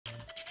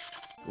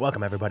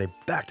Welcome everybody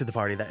back to the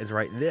party. That is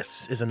right.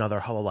 This is another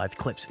Hololive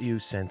clips you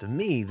sent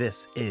me.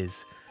 This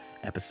is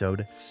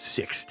episode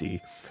 60.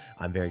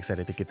 I'm very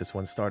excited to get this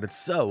one started,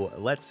 so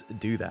let's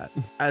do that.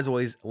 As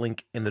always,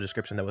 link in the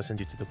description that will send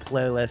you to the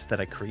playlist that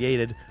I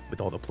created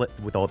with all the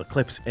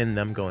clips in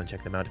them. Go and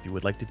check them out if you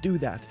would like to do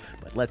that.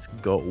 But let's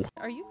go.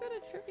 Are you good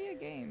at trivia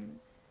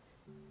games?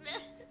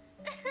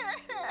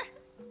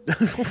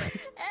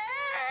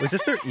 Was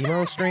this their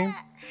emo stream?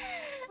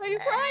 Are you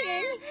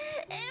crying?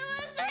 It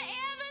was the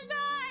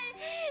Amazon!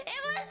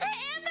 It was the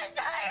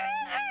Amazon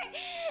River!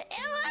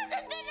 It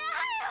wasn't the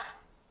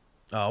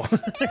Nile! Oh,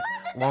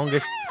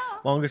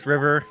 longest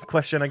river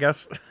question, I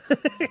guess. I don't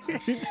know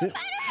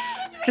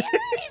what's real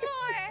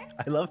anymore!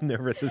 I love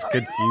Nervous's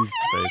confused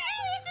face.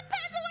 It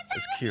depends on what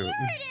It's time cute. of year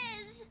it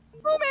is!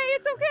 Mume,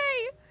 it's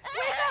okay!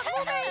 Wait up,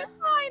 Mume, it's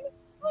fine!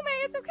 Mume,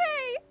 it's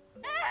okay!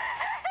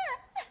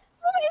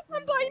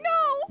 Mume-senpai, no!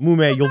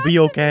 Mume, you'll be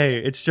okay.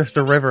 It's just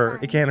a river.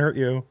 It can't hurt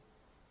you.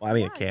 Well, I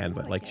mean, it can,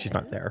 but like, she's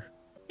not there.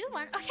 Who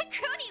won? Oh, the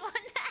crony won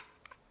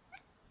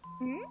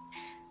that!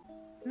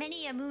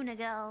 Many a moon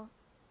ago,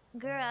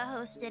 Gura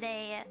hosted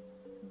a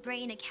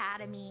Brain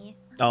Academy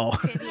Oh,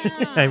 trivia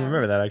game, I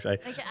remember that actually.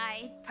 which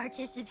I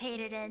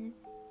participated in.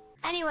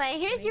 Anyway,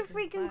 here's your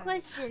freaking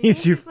question.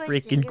 Here's your the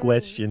freaking Gura.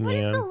 question, What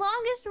is man. the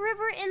longest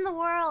river in the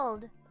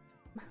world?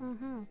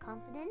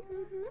 Confident?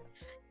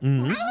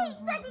 Mhm. I hate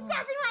second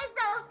guessing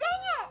myself.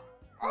 Dang it!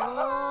 10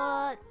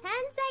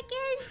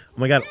 seconds. Oh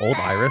my god, old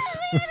Iris.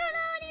 I don't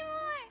know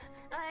anymore.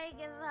 I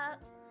give up.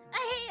 I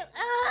hate.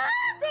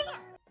 Dang it.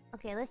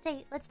 Okay, let's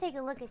take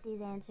a look at these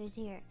answers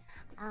here.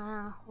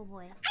 Oh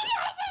boy.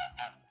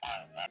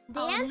 The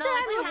answer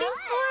I'm looking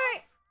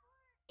for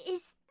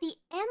is the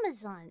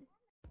Amazon.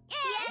 Yeah!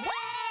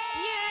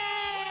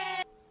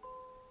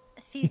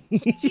 A few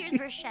tears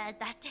were shed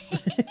that day.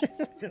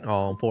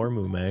 Oh, poor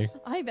Mume.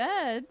 I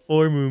bet.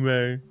 Poor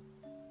Mume.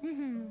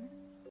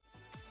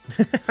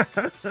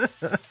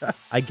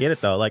 I get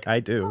it though, like I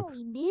do. Oh,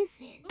 we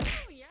miss it. Oh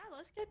yeah,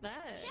 let's get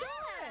that. Yeah.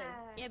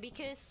 Yeah,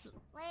 because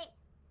Wait.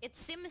 it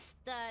seems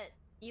that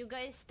you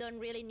guys don't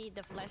really need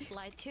the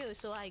flashlight too,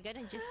 so I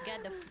gotta just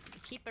get the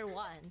cheaper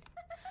one.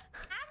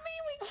 I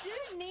mean, we do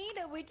need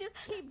it. We just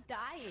keep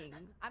dying.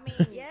 I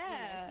mean,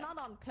 Yeah. it's not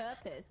on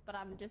purpose, but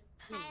I'm just,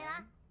 you know.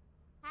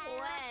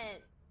 Hyla,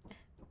 What?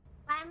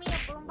 buy me a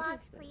boombox,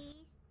 please.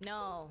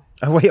 No.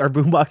 Oh wait, our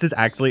boombox is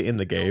actually in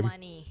the No game.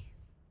 money.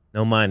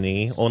 No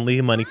money,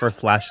 only money for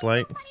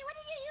flashlight. Money, what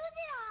did you use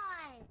it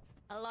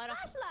on? A lot of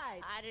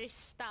Flashlight. other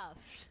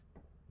stuff.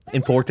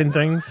 Important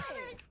things. Other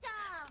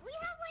stuff. We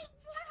have like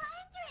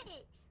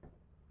 400.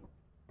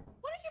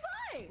 What did you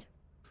buy?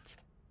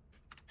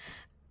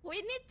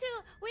 We need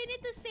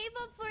to save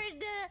up for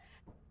the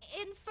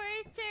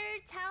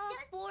inverter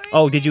teleport.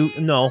 Oh, did you?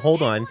 No,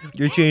 hold on.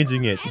 You're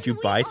changing it. Did And you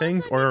we buy also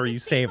things or need are to you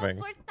save up saving?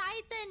 For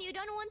Titan, you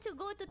don't want to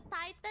go to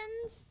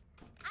Titans.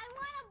 I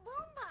want a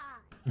boombox.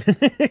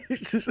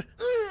 It's just Is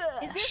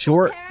this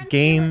Short what parents do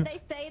game when they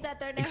say that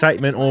they're never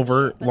excitement gonna get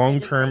over money, but they just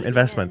long-term save it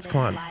investments. and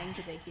Come they're on. lying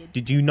to their kids?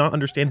 Did you not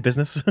understand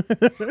business?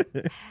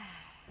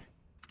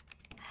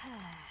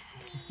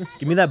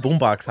 Give me that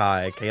boombox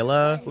high,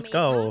 Kayla. Let's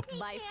go.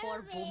 Buy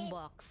 4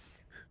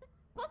 boombox.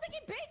 Koseki,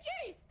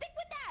 BG, stick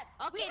with that.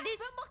 Okay, We this.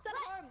 have boombox at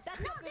home.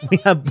 That's not We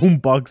boombox. have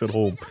boombox at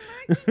home.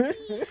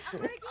 Emergency.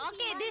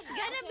 Okay, this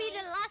gonna be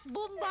the last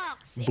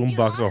boombox. If Boombox you at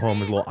lost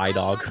home is it, a little eye I'm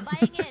dog. not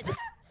buying it. Okay,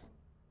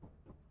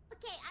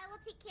 I will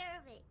take care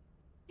of it.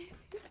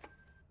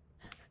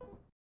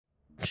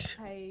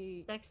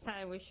 Next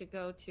time we should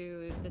go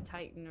to the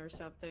Titan or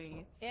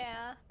something.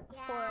 Yeah, of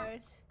Yeah.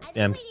 course. I think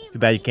Damn, we need too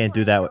bad you money can't for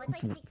do it, that though.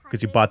 It's like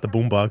because you bought the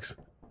 600 boombox.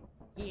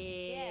 Yeah.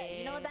 Yeah,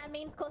 you know what that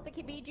means,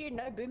 Koseki, BG?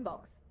 No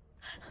boombox.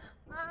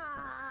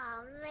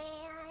 Oh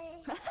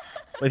man. Well,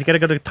 if you gotta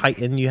go to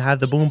Titan, you have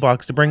the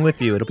boombox to bring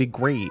with you. It'll be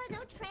great. No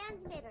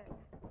transmitter.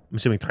 I'm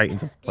assuming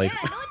Titan's a place.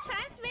 Yeah, no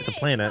transmitter. It's a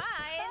planet.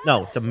 Fine.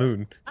 No, it's a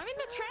moon. I mean,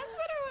 the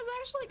transmitter was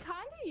actually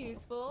kind of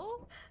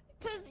useful.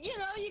 Because, you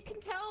know, you can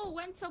tell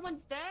when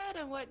someone's dead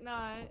and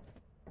whatnot.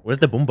 What does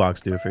the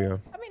boombox do for you?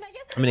 I mean, I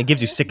guess. I mean, it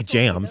gives you sick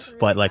jams,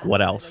 but, like,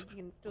 what else? Like,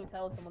 you can still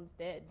tell someone's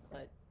dead,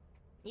 but.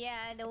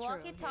 Yeah, the True,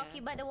 walkie-talkie,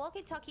 yeah. but the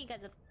walkie-talkie got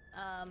the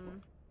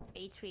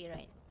battery,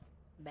 right?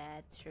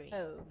 Battery.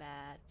 Oh.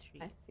 Battery.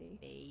 I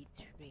see.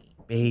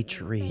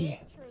 Baytree.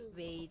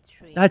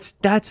 Battery.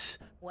 That's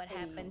What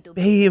happened to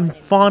Bay and Pokemon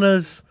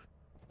Fauna's.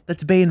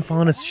 That's Bay and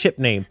Fauna's ship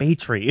name,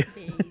 Baytree.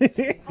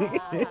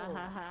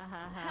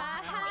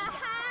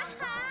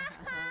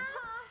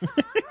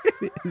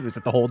 Was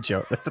it the whole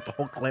joke? That's the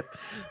whole clip.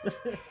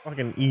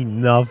 Fucking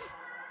enough.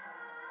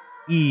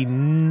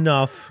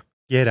 Enough.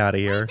 Get out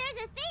of here. There's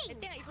a thing.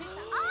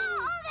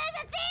 Oh,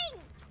 there's a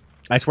thing.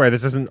 I swear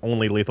this isn't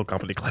only Lethal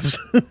Company clips.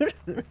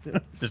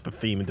 It's just a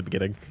theme at the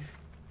beginning.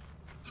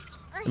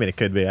 I mean, it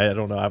could be. I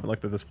don't know. I haven't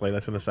looked at this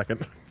playlist in a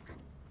second.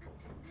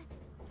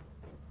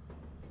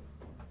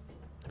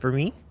 For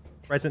me?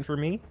 Present for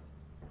me?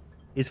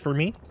 Is for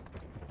me?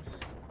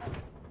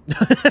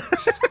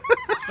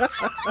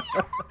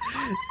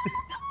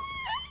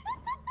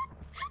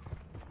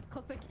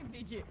 Koseki,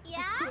 BG.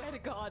 Yeah? Swear to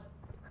God.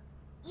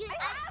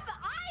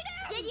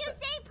 Did you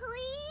say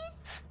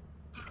please?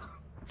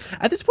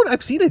 At this point,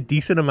 I've seen a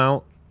decent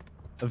amount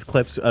of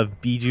clips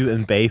of Bijou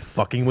and Bae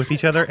fucking with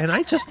each other, and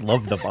I just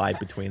love the vibe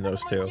between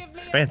those two.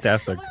 It's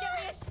fantastic.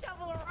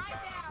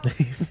 Give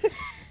me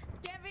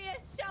a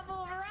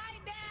shovel right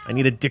now. I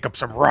need to dig up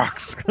some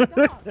rocks. Oh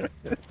god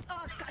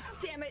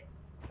damn it.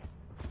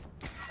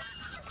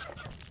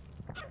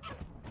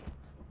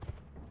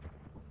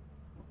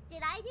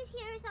 Did I just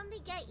hear something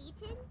get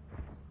eaten?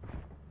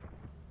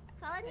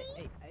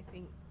 Connie? I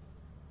think.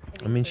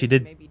 I mean, she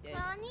did Maybe did.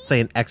 Connie? say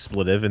an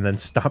expletive and then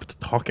stopped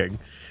talking.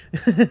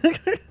 Connie?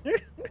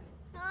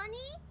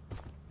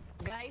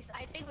 Guys,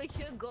 I think we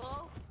should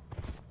go.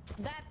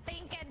 That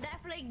thing can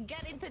definitely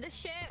get into the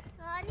ship.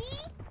 Connie?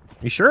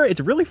 You sure?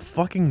 It's really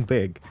fucking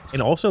big.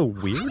 And also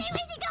weird. I think we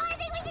should go, I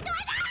think we should go.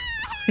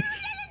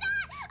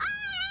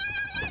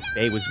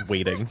 Bae was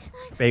waiting.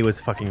 Bae was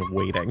fucking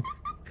waiting.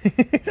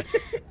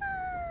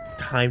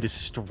 Time to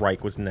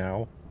strike was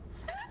now.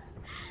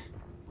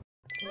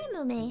 Hi,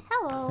 Mume.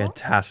 Hello.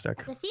 Fantastic.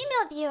 As a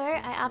female viewer,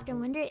 I often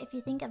wonder if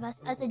you think of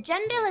us as a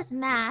genderless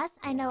mass.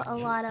 I know a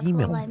lot of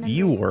Female Hololive members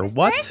viewer? refer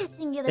What? to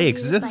singular They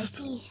views by exist.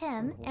 he,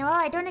 him. And while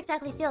I don't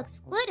exactly feel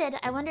excluded,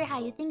 I wonder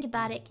how you think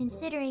about it,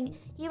 considering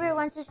you were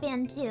once a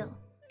fan too.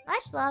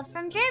 Much love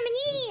from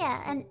Germany!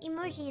 An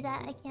emoji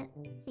that I can't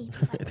see.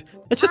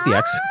 It's just the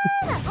X.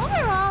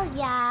 Overall,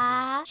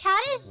 yeah.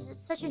 Chat is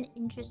such an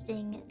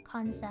interesting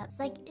concept. It's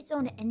like its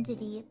own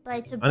entity, but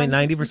it's a I mean,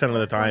 bunch 90% of people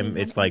the time,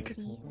 forming it's one like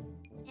entity.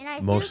 And I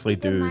do mostly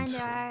keep in mind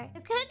dudes. there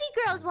could be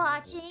girls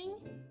watching.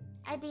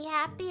 I'd be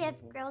happy if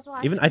girls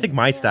watching. Even I think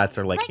my too. stats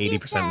are like you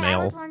 80% said, I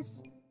male. was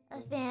once a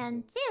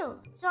fan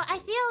too, so I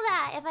feel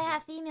that if I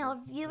have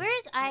female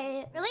viewers,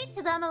 I relate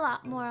to them a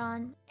lot more.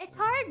 On it's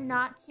hard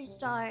not to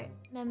start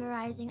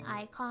memorizing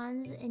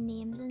icons and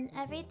names and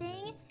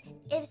everything.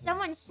 If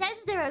someone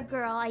says they're a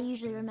girl, I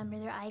usually remember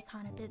their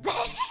icon a bit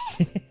better.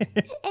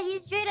 If you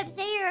straight up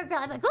say you're a girl,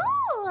 I'm like,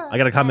 oh! I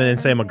gotta come in and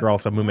say I'm a girl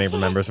so Mume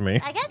remembers me.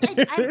 I guess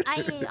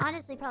I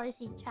honestly probably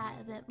see chat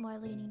a bit more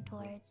leaning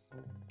towards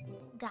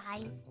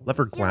guys. Love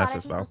her See a lot of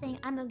glasses people though. saying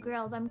I'm a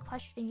girl, but I'm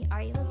questioning,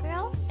 are you a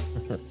girl?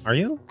 Are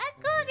you? That's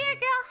cool if you're a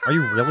girl. Hi. Are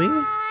you really?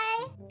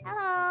 Hello.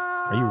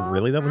 Are you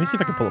really though? Let me see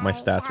if I can pull up my Hi.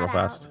 stats real Shout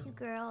fast. out to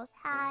girls.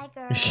 Hi,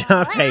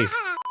 girls. Hey.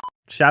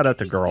 Shout out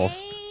to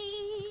girls.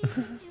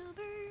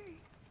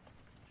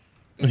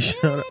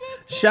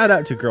 Shout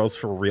out to girls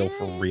for real,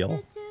 for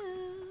real.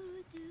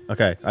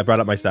 Okay, I brought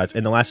up my stats.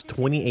 In the last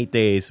 28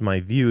 days, my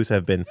views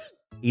have been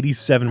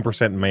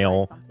 87%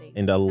 male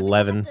and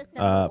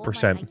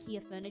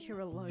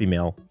 11%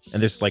 female.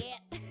 And there's like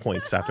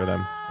points after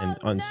them.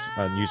 And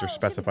user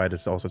specified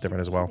is also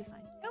different as well.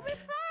 It'll be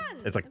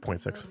fun. It's like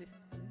 0.6.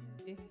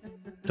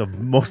 So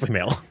mostly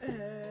male.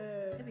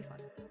 It'll be fun.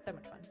 So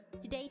much fun.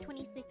 Today,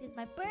 26th, is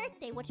my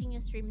birthday. Watching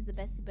your stream is the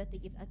best birthday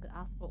gift I could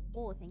ask for.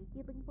 Oh, thank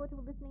you. Looking forward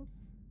to listening.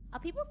 Are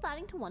people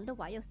starting to wonder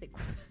why you're sick?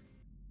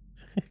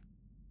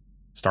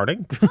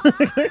 Starting? What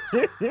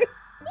kind of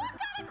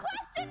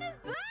question is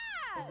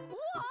that?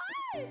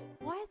 What?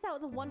 Why is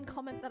that the one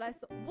comment that I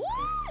saw?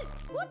 What?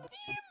 What do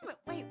you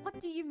wait? What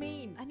do you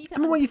mean? I need to. I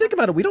mean, when you think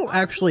about it, we don't Are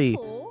actually...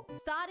 people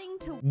starting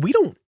to. We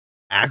don't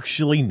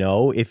actually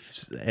know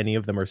if any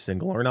of them are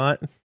single or not.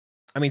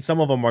 I mean,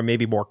 some of them are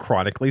maybe more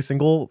chronically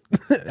single,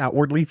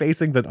 outwardly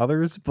facing than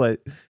others,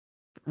 but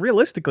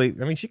realistically,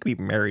 I mean, she could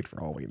be married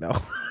for all we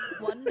know.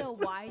 Wonder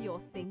why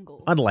you're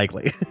single.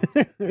 Unlikely.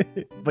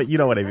 But you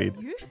know what I mean.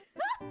 You?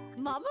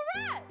 Mama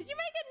Rat, did you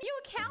make a new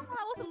account while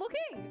I wasn't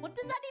looking? What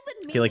does that even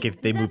mean? I feel like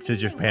if they Does that move to mean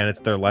they Japan,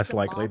 want they're less to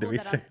likely to be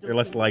marvel that I'm still they're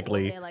less single, or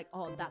likely they're like,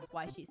 oh, that's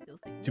why she's still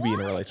single. to be in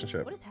a What?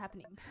 relationship. What is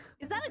happening?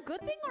 Is that a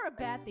good thing or a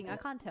bad thing? I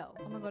can't tell.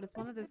 Oh my god, it's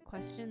one of those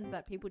questions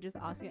that people just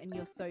ask you and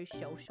you're so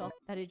shell-shocked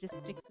that it just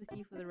sticks with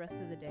you for the rest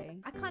of the day.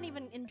 I can't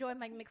even enjoy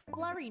my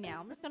McFlurry now.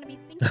 I'm just gonna be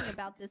thinking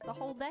about this the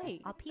whole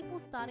day. Are people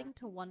starting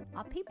to want?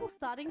 Are people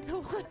starting to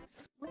want?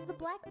 Was the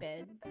black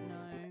bed? No.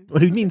 What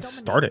do you Was mean the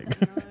starting?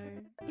 Dominator? No.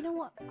 You know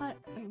what?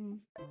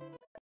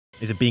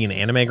 Is it being an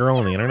anime girl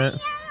on the internet?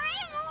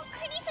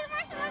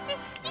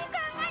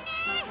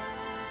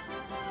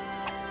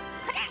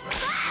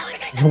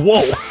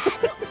 Whoa!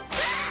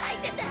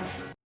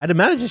 I'd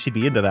imagine she'd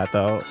be into that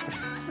though.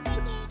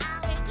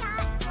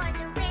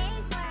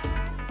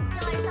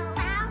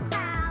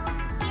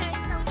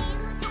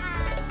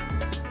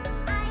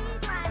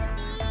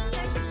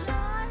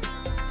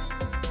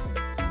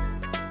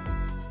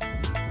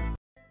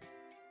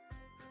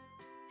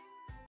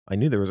 I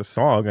knew there was a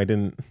song. I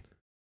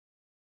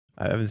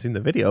haven't seen the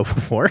video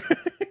before.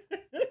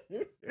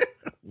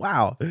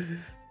 Wow.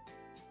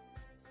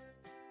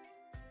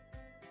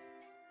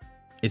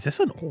 Is this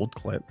an old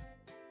clip?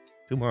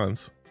 2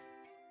 months.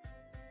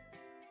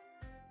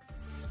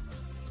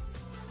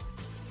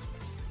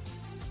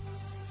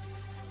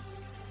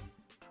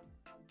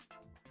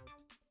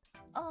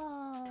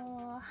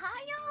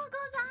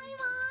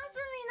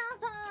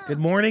 Good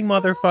morning,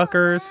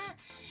 motherfuckers.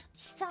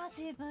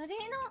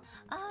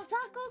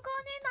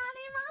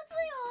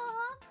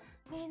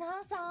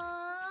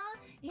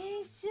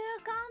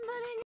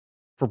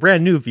 For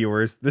brand new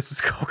viewers, this is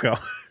Coco.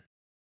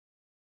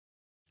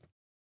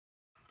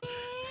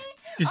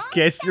 Just in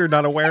case you're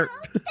not aware.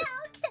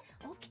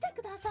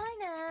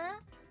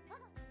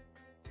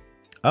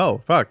 Oh,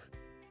 fuck.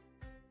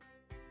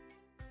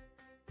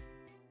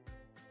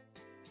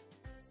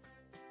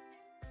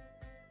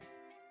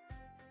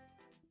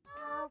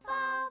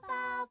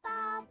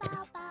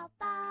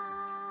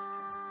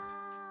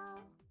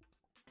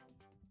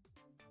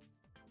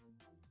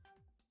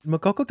 Did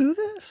Makoko do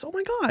this? Oh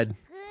my god.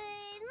 Good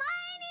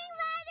morning,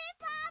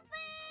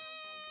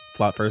 motherfucker!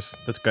 Flop first.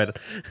 That's good.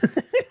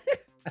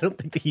 I don't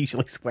think that he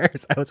usually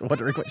swears. I was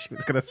wondering what she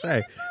was gonna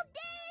say.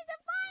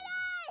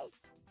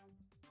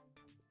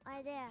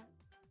 Are there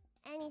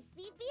any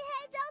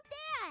sleepyheads out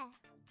there?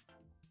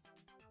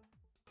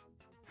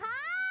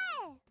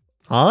 Hi!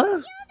 Huh? You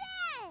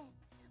there!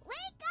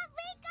 Wake up,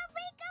 wake up,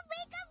 wake up,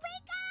 wake up,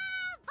 wake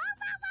up! Bah,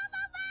 bah, bah,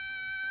 bah,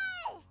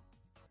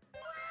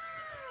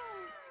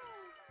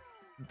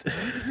 bah!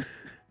 Wow!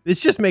 This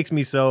just makes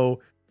me so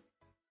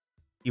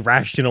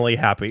irrationally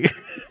happy.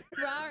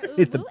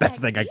 It's the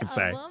best thing I can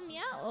say.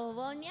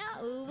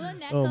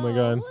 Oh my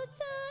god.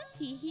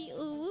 Here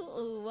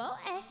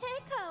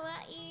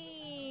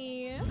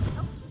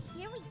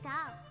we go.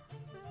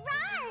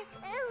 Roar!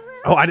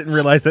 Oh, I didn't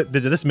realize that.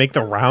 Did this make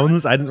the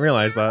rounds? I didn't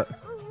realize that.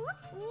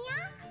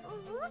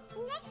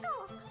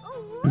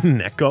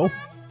 Neko?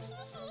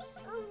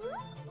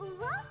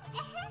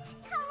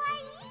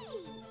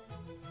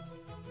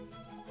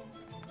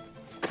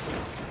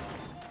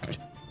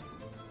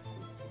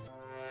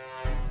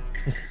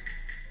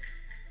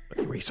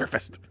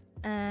 Resurfaced.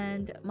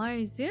 And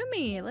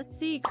Marizumi, let's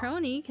see,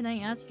 Crony, can I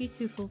ask you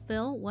to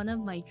fulfill one of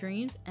my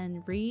dreams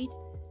and read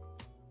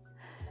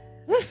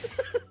the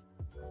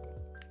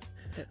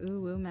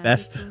uwu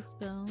magical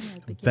spell?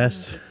 It began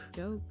best as a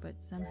joke, but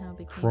somehow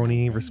became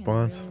Crony a thing,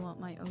 response. And I really want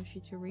my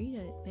Oshi to read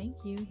it. Thank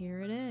you.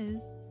 Here it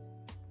is.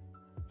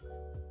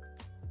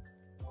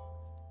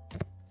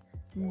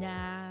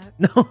 Nah.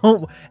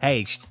 No.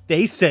 Hey,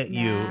 they sent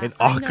you Nah, an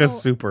I Aka know-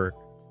 Super.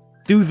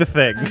 Do the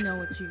thing. I know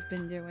what you've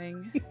been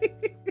doing.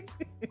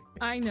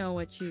 I know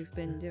what you've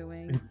been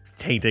doing.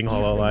 Tainting You've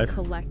been Hololive.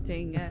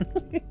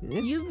 collecting.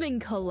 You've been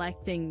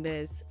collecting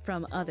this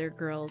from other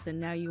girls, and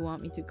now you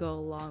want me to go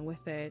along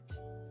with it.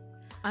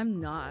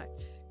 I'm not.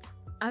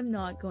 I'm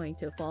not going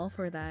to fall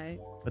for that.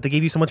 But they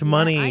gave you so much Yeah,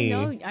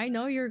 money. I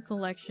know your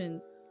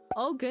collection.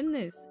 Oh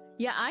goodness.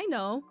 Yeah, I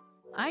know.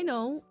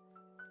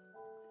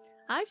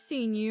 I've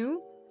seen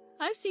you.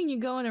 I've seen you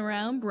going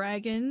around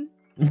bragging.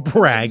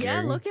 Bragging.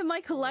 Yeah, look at my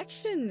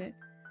collection.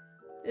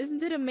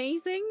 Isn't it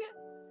amazing?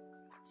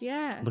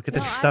 Yeah. Look at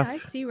this No, stuff. I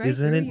see right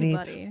Isn't through it you, neat?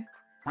 buddy.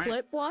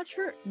 Clip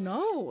watcher?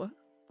 No.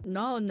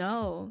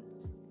 No.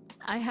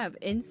 I have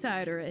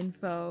insider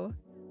info.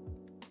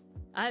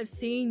 I've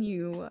seen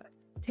you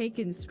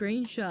taking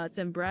screenshots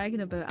and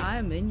bragging about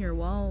I'm in your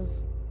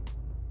walls.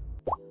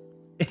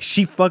 Is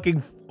she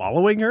fucking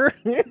following her?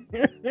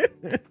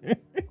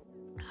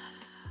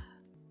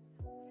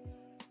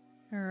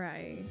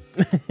 Alright.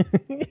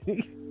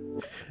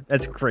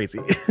 That's crazy.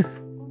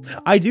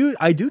 I do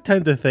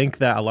tend to think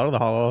that a lot of the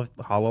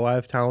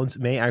Hololive talents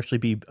may actually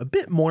be a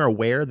bit more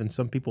aware than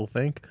some people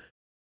think.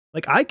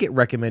 Like, I get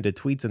recommended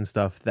tweets and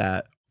stuff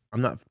that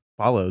I'm not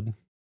followed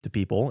to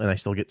people, and I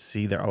still get to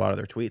see a lot of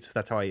their tweets.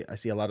 That's how I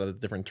see a lot of the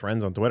different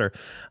trends on Twitter.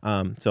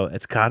 So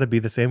it's got to be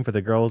the same for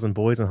the girls and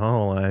boys in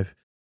Hololive.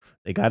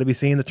 They got to be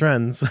seeing the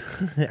trends.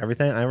 Every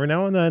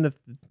now and then, if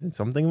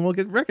something will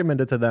get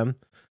recommended to them.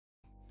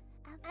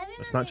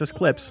 It's not just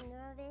clips.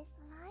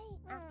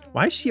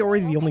 Why is she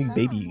already the only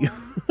baby?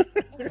 It's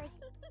like,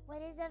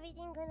 what is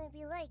everything gonna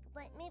be like?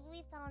 But maybe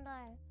we found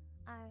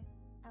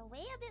our way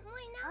a bit more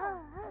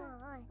now.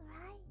 Right.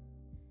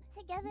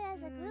 Together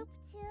as a group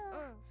too.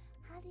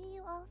 How do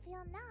you all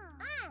feel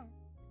now?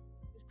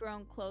 We've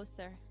grown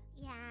closer.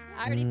 Yeah.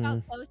 I already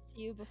felt close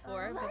to you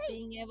before, but Right.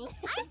 being able to.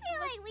 I feel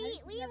like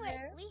we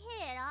together. hit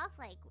it off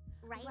like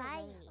right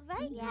away.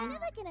 Right. Yeah. Kind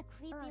of like in a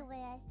creepy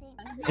way, I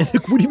think.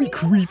 Like, what do you mean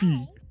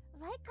creepy?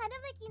 Right. Kind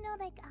of like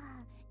like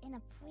in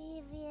a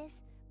previous.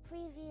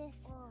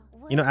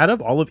 You know, out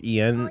of all of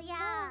EN, Oh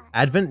yeah.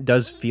 Advent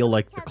does We feel knew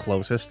like each the other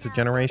closest in to a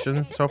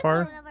generation so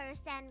far.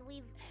 universe, and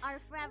we are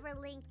forever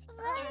linked.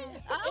 Right.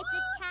 And Oh. it's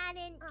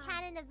a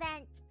canon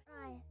event.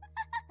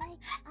 Like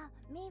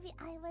maybe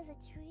I was a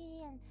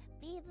tree, and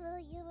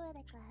Bibu, you were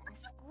like a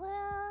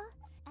squirrel,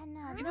 and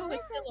Even was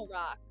still a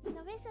rock.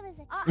 Narissa was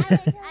like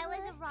I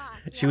was a rock.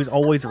 She was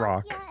always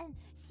rock. Yeah, and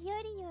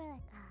Shiori, you were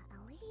like a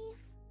leaf.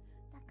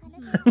 That kind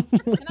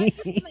of. Can I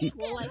just like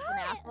grow like an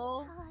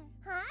apple?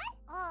 Huh?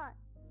 Oh.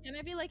 Can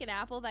I be like an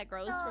apple that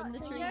grows from the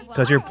so tree? you're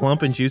 'Cause you're wild,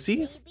 plump and like juicy?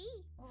 Baby?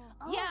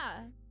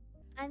 Yeah.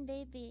 I'm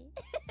baby.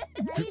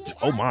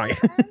 Oh my.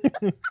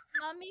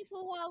 Mommy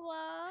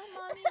Fuwawa.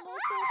 Mommy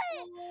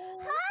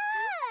Mokoku.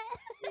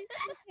 Please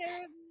take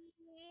care of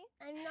me.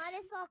 I'm not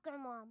a soccer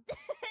mom.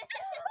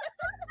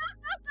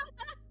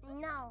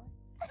 No.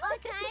 Oh,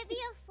 can I be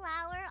a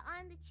flower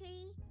on the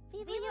tree?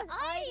 Baby was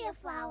already a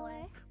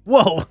flower.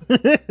 Whoa.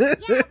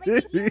 Yeah, but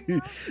did you know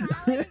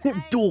flowers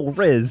are Dual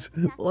Riz.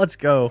 Let's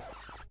go.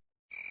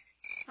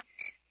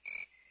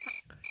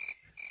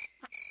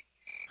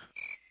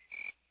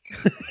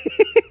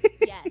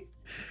 Yes.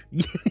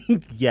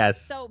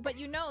 Yes. So, but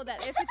you know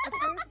that if it's a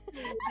first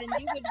food, then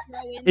you would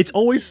throw in. It's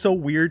always so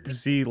weird to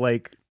see,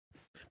 like,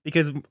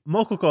 because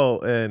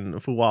Mokoko and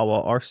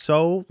Fuwawa are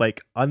so,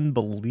 like,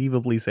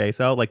 unbelievably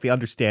say-so. Like, they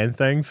understand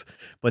things,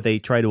 but they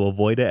try to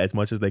avoid it as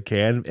much as they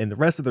can. And the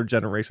rest of their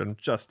generation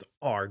just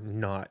are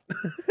not.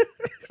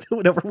 So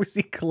whenever we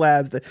see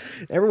collabs,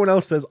 everyone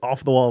else says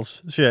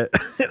off-the-walls shit.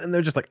 And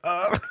they're just like,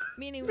 oh.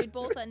 Meaning we'd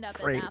both end up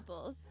Great. as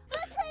apples.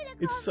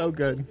 It's so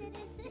good.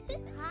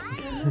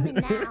 Hi, moving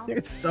now.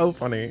 It's so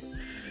funny.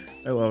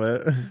 I love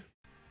it.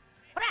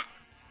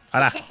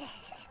 Ara. Here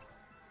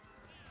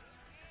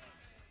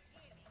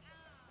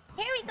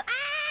we go.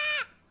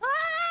 Ah! Ah,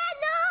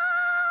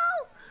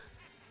 no!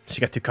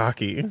 She got too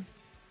cocky. Wait,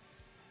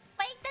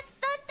 that's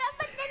not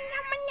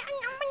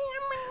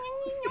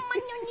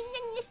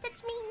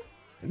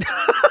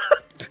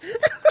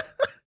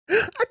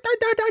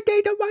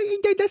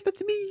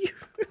that's me.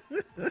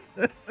 That's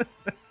me.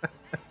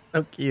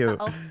 So cute.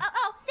 Oh, no!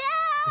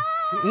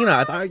 Ina,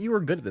 I thought you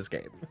were good at this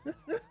game.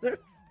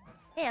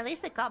 Hey, at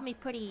least it got me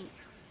pretty.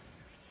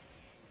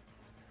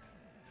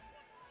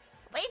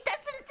 Wait,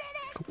 that's it.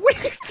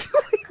 Wait.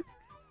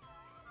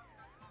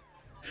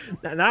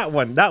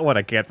 That one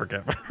I can't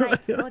forgive.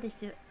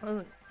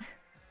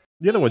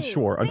 The other one's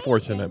sure,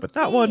 unfortunate, but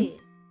that one.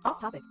 Off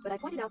topic, but I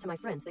pointed out to my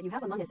friends that you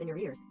have Among Us in your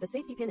ears. The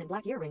safety pin and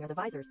black earring are the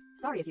visors.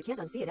 Sorry if you can't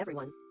unsee it,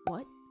 everyone.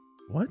 What?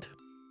 What?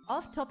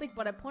 Off topic,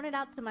 but I pointed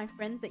out to my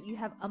friends that you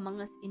have Among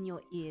Us in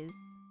your ears.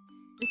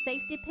 The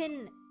safety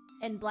pin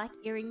and black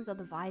earrings are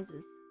the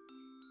visors.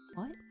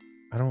 What?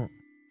 I don't.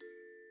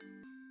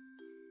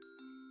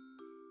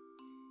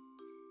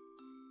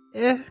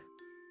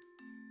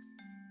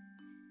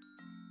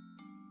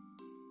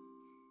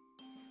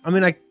 I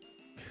mean,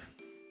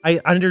 I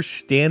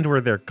understand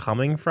where they're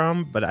coming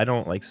from, but I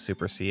don't like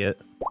super see it.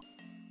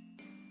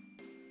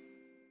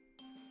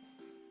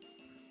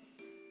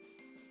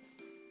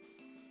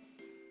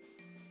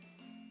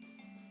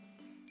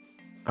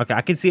 Okay,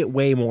 I can see it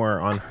way more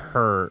on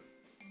her.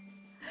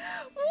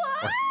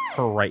 What?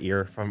 Her right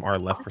ear from our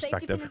left The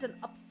perspective. safety pin is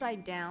an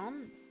upside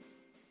down.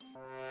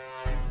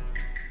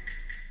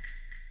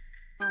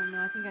 Oh no,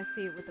 I think I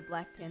see it with the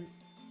black pin.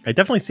 I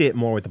definitely see it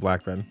more with the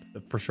black pin,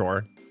 for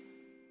sure.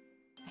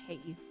 I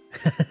hate you.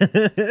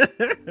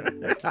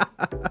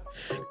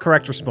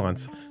 Correct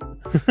response.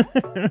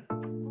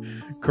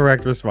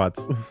 Correct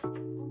response.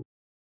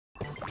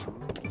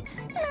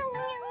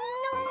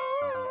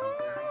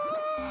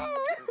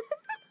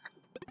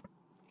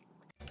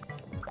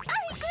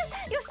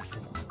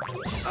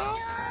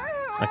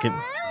 I can.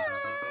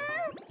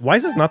 Why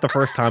is this not the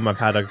first time I've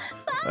had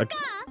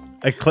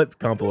a clip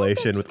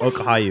compilation with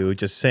Okahayu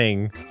just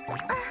saying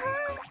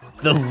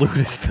the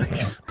lewdest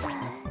things?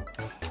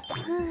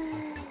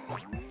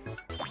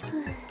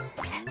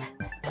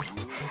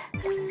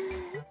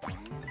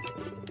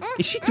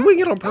 Is she doing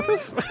it on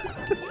purpose?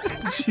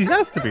 She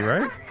has to be,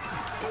 right?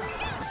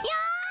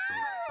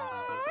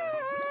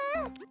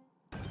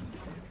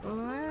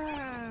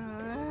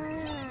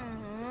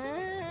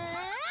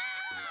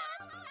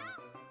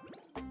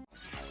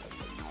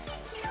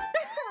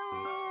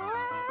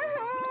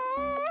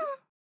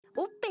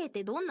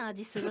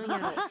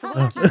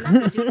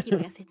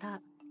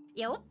い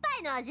や、おっぱ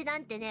いの味な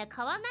んてね、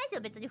変わんないです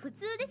よ。別に普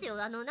通ですよ。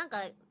なん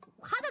か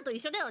肌と一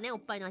緒だよね、おっ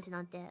ぱいの味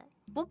なんて。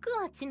僕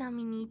はちな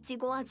みにいち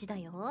ご味だ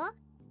よ。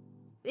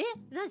え、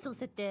何その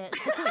設定。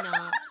すごい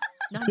な。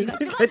何が違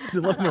う？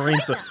 Love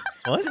Marines.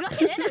 What?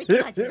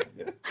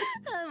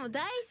 もう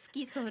大好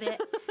きそれ。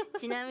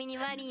ちなみに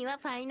マリンは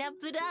パイナッ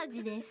プル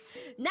味です。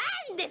な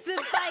んで酸っ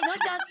ぱいのち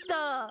ょっ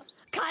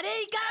と。カレ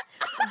ーか。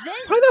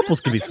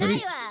Pineapples can be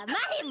sweet. マ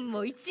リン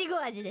もいちご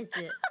味です。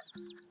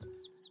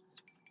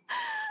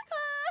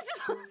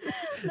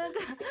なんか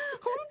本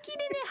気で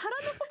ね腹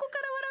の底か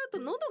ら笑うと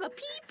喉がピ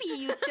ーピ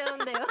ー言っちゃうん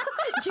だよ。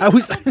I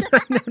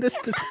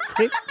noticed the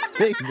same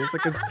thing. There's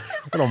like a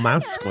little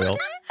mouse squeal.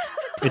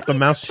 It's the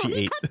mouse she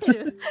ate.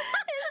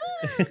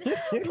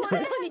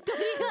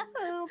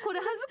 これ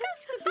恥ずか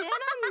しくて嫌な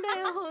んだ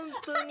よ本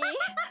当に。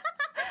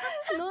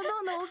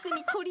喉の奥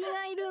に鳥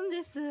がいるん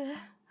です。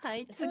は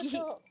い次。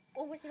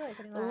面白い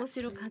それは。面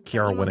白かった。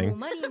Kiara winning.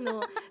 マリン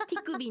の手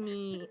首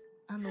に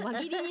輪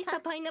切りにした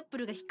パイナップ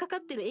ルが引っかか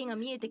ってる絵が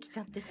見えてきち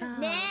ゃってさ。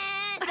ね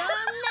え、そん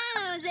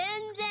なの全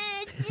然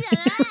エッチじゃ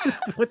ない。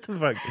What the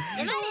fuck? マ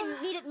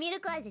リンミル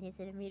ク味に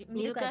する。ミ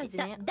ルク味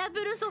ね。ダブ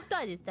ルソフト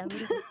味です。ダブ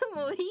ル。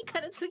もういいか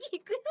ら次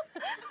行くよ。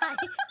はい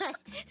はい。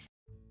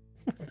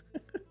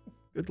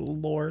Good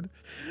lord.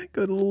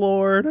 Good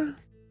lord.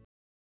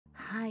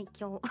 はい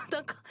今日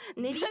なんか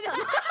練りさん。ね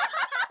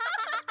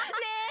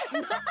え。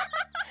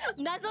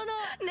謎の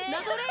レ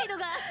イド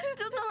が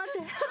ちょっと待って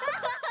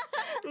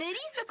ネリー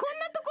サこん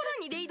なとこ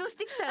ろにレイドし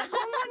てきたら今後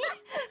に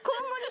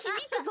響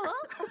くぞ。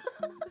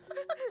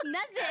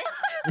な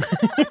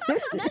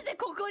ぜ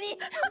ここに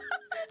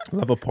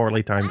Love a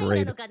poorly timed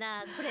愛な raid. のか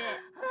なこれ。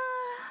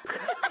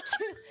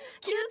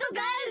キュート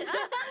ガール。セン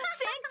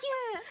キ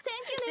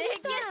ューネリ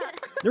ー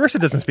サ。Ursa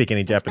doesn't speak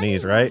any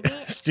Japanese, right?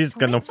 She's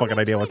got no fucking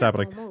idea what's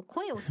happening.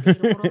 声をしてい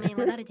るホロメン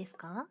は誰です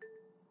か？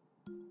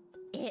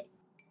え、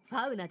フ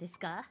ァウナです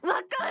か？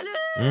わかる。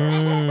ファウナ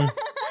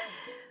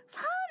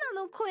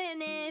の声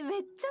ね、め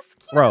っちゃ好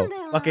きなん Bro, だ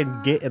よな。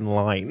 fucking get in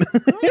line.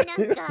 な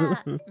ん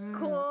か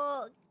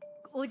こ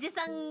うおじ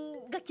さ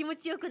んが気持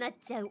ちよくなっ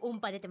ちゃう音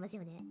波出てます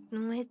よね。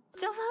めっ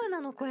ちゃファウ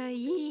ナの声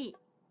いい。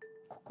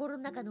心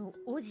の中の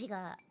おじ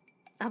が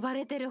暴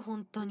れてる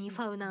本当にフ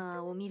ァウ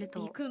ナを見る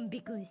とビクン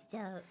ビクンしち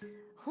ゃう。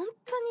本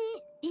当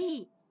に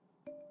いい。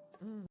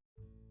うん。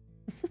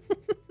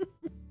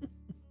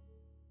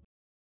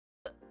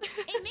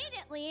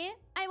Immediately,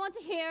 I want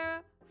to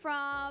hear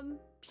from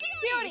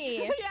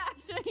Shiori. Yeah,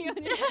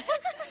 Shiori.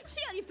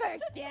 Shiori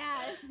first,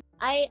 yeah.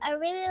 I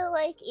really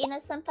like Ina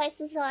Senpai's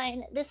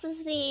design. This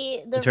is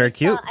the It's very Risa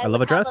cute. I love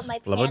would a have dress. on my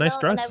I love a nice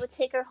piano, and I dress. would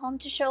take her home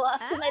to show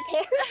off to my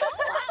parents.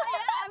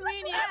 I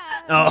mean, yeah.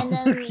 Oh, And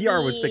then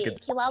Kiara was the thinking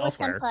Kiwawa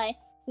elsewhere. Senpai.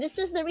 This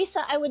is the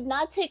Risa I would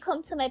not take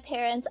home to my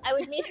parents. I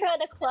would meet her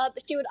at a club.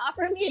 She would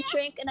offer me a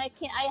drink, and I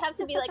have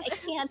to be like, I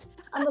can't.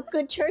 I'm a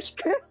good church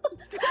girl.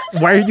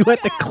 Why are you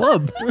at the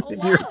club?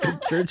 You're a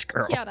church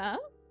girl. Kiara,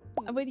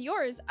 with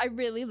yours, I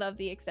really love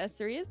the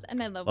accessories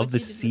and I love Love what the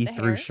you did with the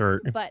see-through hair,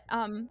 shirt. But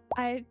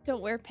I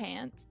don't wear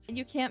pants.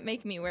 You can't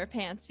make me wear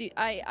pants. know,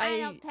 I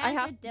pants have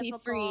are to be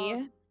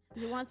free.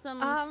 You want some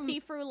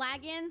see-through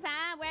leggings,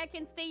 huh? Where I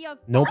can see your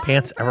No butt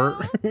pants ever.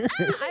 through? I don't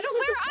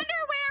wear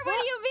underwear. What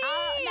do you mean?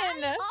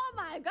 Oh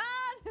my god!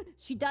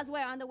 She does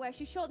wear underwear.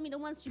 She showed me the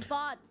ones she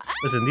bought.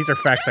 Listen, these are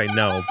facts I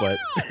know, but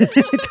I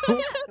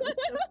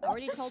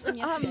already told them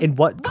yesterday. in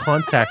what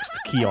context,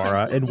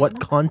 Kiara? In what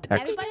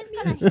context? Everybody's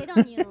gonna hit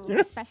on you,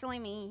 especially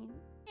me.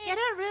 Get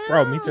a room.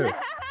 Bro, me too.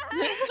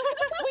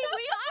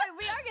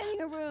 we are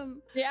getting a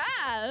room.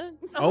 Yeah.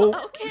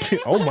 Oh,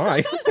 oh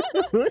my.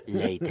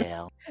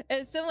 Later.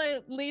 And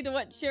similarly to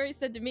what Shiori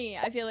said to me,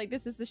 I feel like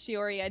this is the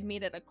Shiori I'd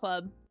meet at a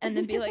club and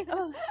then be like,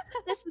 oh,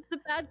 this is the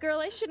bad girl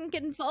I shouldn't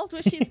get involved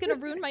with. She's gonna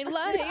ruin my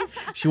life.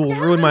 She will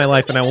ruin my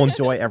life and I will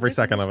enjoy every This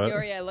second is of the it.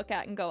 Shiori I look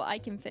at and go, I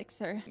can fix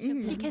her.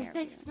 She can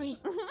fix me.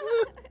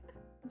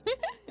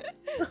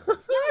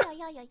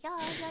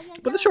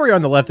 But the Shori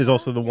on the left is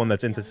also the one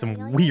that's into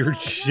some weird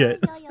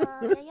shit.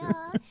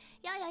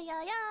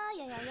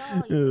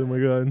 Oh my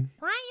god.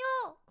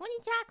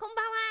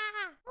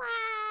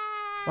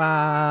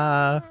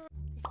 Wow.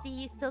 See,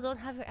 you still don't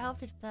have your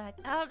outfit back.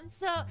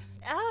 So,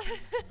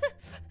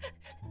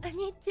 I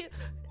need to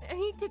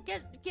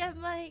get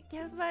my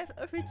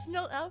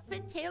original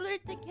outfit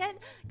tailored again,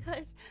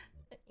 cause,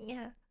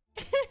 yeah.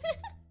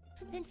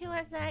 Then she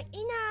was like,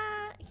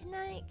 Ina, can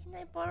I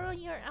borrow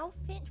your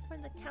outfit for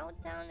the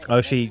countdown? Oh,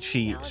 she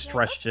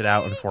stretched it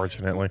out,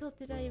 unfortunately. Little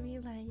did I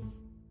realize.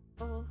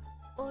 Oh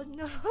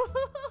no.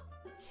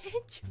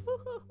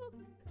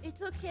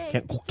 It's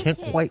okay.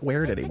 Can't quite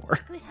wear it anymore.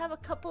 I have a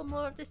couple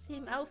more of the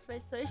same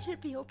outfit, so it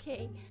should be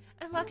okay.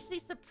 I'm actually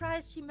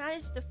surprised she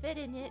managed to fit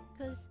in it,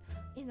 because,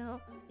 you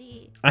know,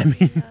 I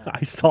mean,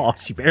 I saw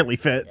she barely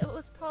fit. It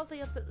was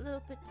probably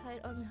little bit tight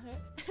on her.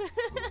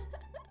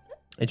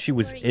 And she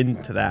was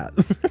into that.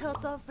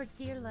 Held on for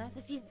dear life.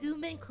 If you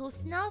zoom in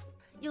close enough,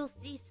 you'll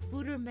see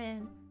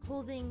Spooderman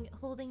holding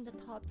the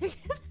top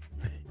together.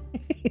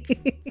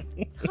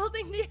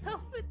 Holding the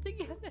outfit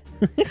together.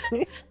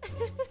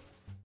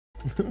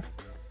 そういうことに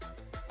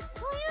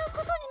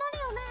なる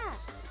よね。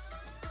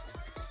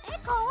え、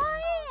かわい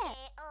い。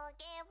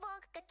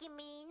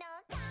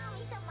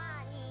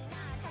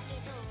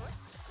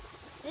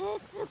え、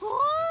すごい。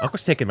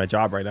 Uncle's taking my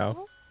job right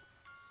now.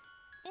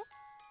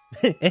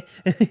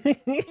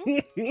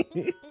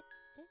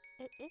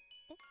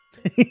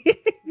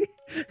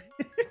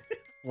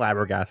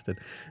 Flabbergasted.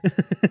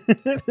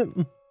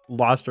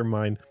 Lost her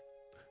mind.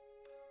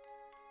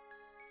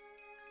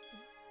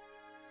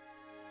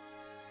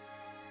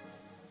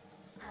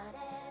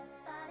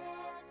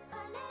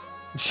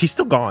 She's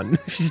still gone.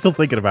 She's still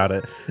thinking about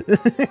it.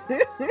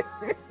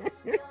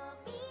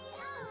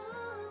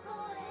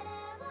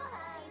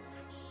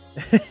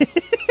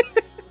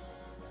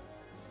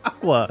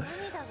 Aqua.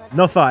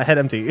 No thought, head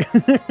empty.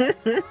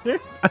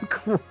 I'm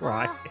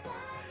crying.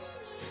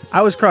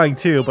 I was crying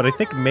too, but I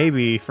think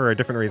maybe for a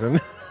different reason.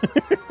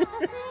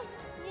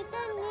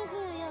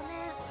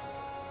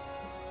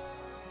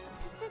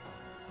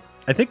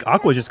 I think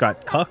Aqua just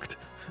got cucked.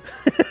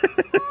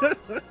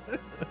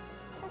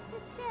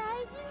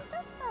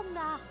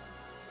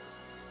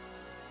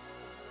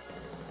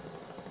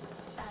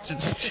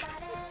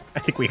 I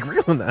think we agree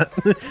on that.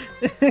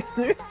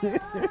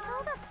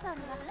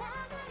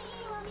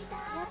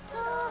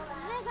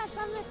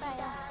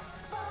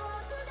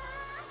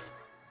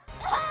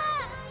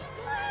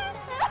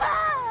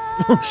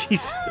 Oh,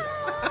 jeez.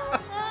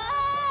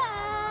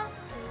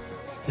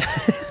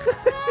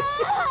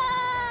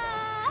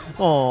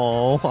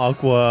 Oh,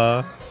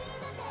 Aqua.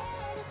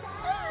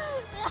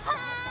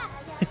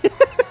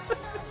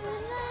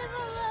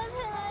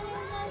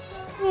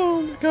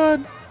 Oh my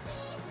god.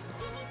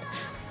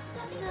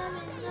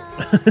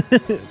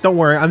 Don't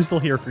worry, I'm still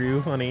here for you,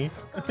 honey.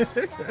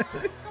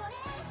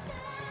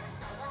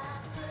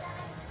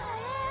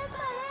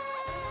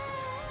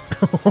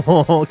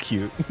 Oh,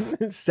 cute.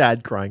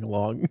 Sad crying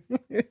along.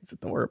 It's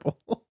adorable.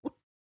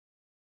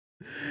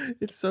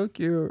 It's so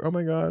cute. Oh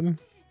my god.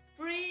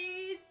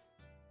 Please.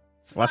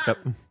 Last cup.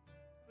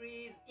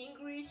 Please,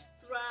 English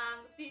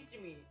slang, teach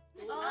me.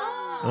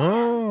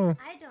 Oh.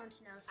 I don't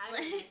know I don't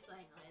slang. know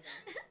slang either.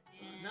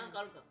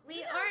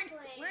 We aren't.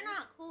 We're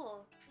not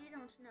cool. We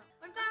don't know.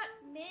 What about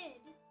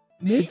mid?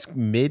 Mid's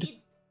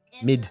mid.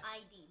 Mid.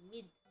 M-I-D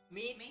mid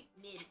Mid?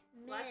 mid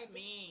What's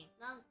mean?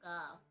 なん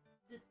か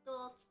ずっ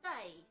と期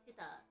待して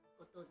た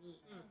こと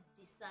に、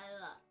実際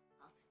は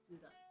普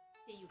通だっ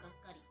ていうがっ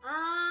かりがっ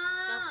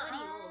かり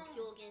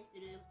を表現す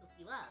ると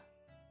きは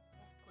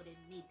これ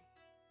mid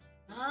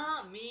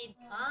Mid.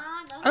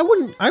 I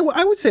wouldn't. I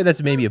would say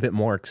that's maybe a bit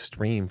more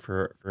extreme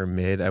for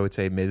mid. I would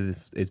say mid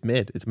is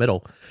mid. It's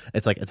middle.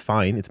 It's like it's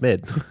fine. It's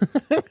mid.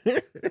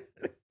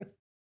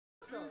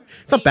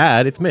 It's not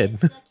bad. It's mid.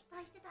 期待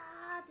してた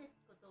って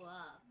こと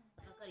は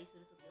がっかりす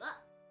るときは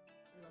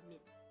これは mid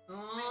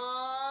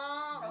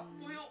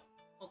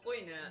かっこ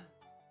いいね。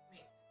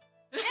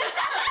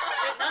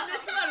なんで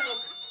スバル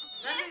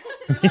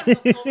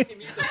の顔見て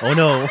見るの Oh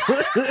no. 失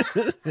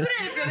礼です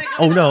よね。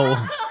 Oh no.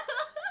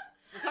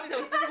 神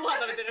様普通にご飯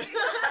食べてる。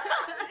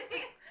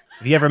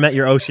 If you ever met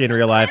your Oshi in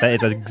real life, that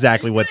is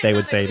exactly what they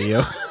would say to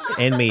you.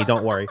 And me,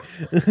 don't worry.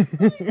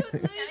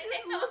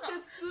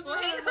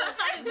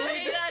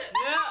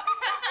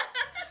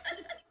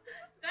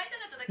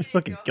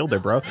 Fucking killed her,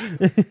 bro.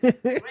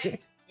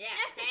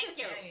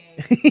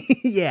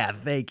 Yeah,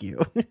 thank you.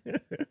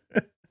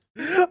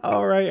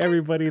 All right,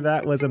 everybody,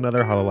 that was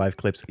another Hololive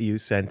clips you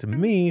sent to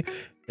me.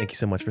 Thank you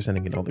so much for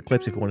sending in all the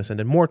clips. If you want to send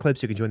in more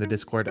clips, you can join the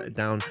Discord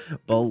down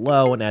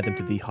below and add them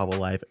to the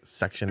Hololive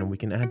section, and we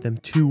can add them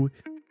to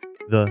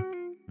the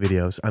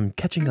videos. I'm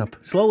catching up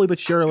slowly but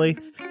surely.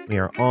 We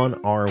are on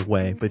our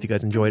way. But if you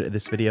guys enjoyed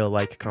this video,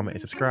 like, comment,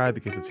 and subscribe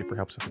because it super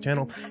helps out the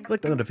channel.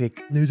 Click the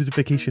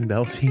notification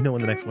bell so you know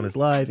when the next one is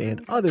live.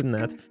 And other than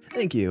that,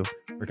 thank you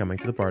for coming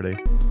to the party.